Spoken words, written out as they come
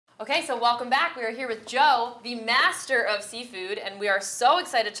Okay, so welcome back. We are here with Joe, the master of seafood, and we are so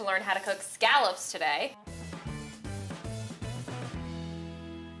excited to learn how to cook scallops today.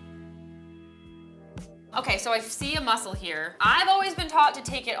 Okay, so I see a mussel here. I've always been taught to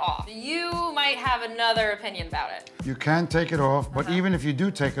take it off. You might have another opinion about it. You can take it off, but even if you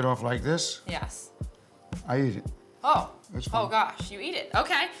do take it off like this, yes, I eat it. Oh. That's fine. Oh gosh, you eat it.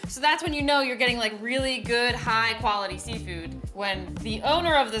 Okay. So that's when you know you're getting like really good, high quality seafood, when the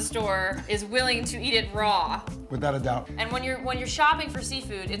owner of the store is willing to eat it raw. Without a doubt. And when you're shopping for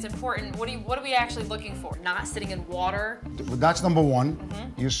seafood, it's important. What are we actually looking for? Not sitting in water. That's number one.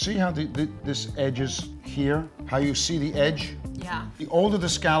 You see how this edge is here? How you see the edge? Yeah. The older the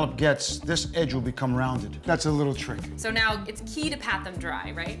scallop gets, this edge will become rounded. That's a little trick. So now it's key to pat them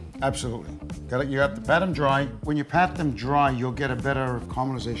dry, right? Absolutely. You have to pat them dry. When you pat them dry, you'll get a better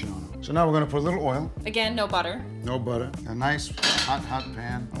caramelization on them. So now we're gonna put a little oil. Again, no butter. No butter. A nice hot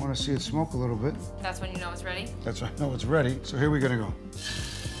pan. I wanna see it smoke a little bit. That's when you know it's ready? That's right, I know it's ready. So here we're gonna go.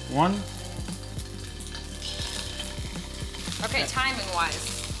 One. Okay,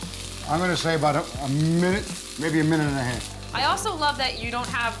 timing-wise. I'm gonna say about a minute, maybe a minute and a half. I also love that you don't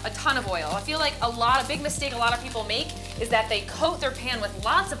have a ton of oil. I feel like a big mistake a lot of people make is that they coat their pan with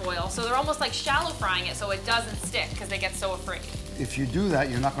lots of oil, so they're almost like shallow frying it so it doesn't stick because they get so afraid. If you do that,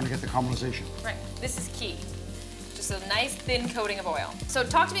 you're not gonna get the caramelization. Right, this is key. Just a nice thin coating of oil. So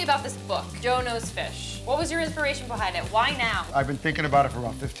talk to me about this book, Joe Knows Fish. What was your inspiration behind it? Why now? I've been thinking about it for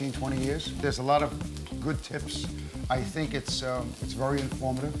about 15, 20 years. There's a lot of good tips. I think it's very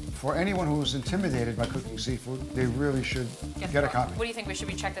informative. For anyone who's intimidated by cooking seafood, they really should get a copy. What do you think? Should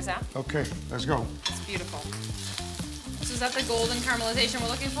we check this out? Okay, let's go. It's beautiful. So is that the golden caramelization we're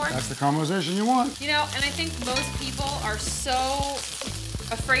looking for? That's the caramelization you want. You know, and I think most people are so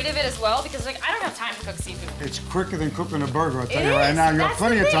afraid of it as well because like, I don't have time to cook seafood. It's quicker than cooking a burger, I'll tell you right now. You have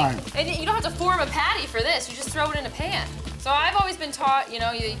plenty of time. And you don't have to form a patty for this. You just throw it in a pan. So I've always been taught, you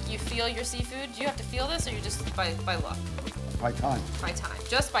know, you feel your seafood. Do you have to feel this or you just by luck? By time. By time.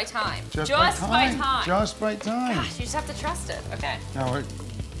 Just by time. Just by time. Just by time. Gosh, you just have to trust it. Okay. Now,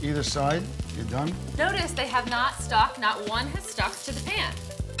 either side, you're done. Notice they have not stuck, not one has stuck to the pan.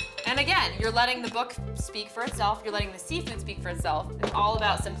 And again, you're letting the book speak for itself, you're letting the seafood speak for itself. It's all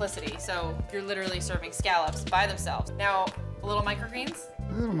about simplicity. So you're literally serving scallops by themselves. Now, a little microgreens?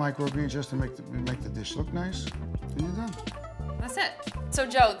 A little microgreens just to make the dish look nice, and you're done. That's it. So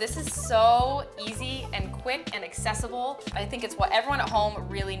Joe, this is so easy and quick and accessible. I think it's what everyone at home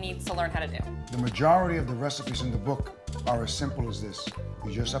really needs to learn how to do. The majority of the recipes in the book are as simple as this.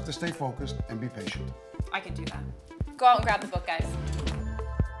 You just have to stay focused and be patient. I can do that. Go out and grab the book, guys.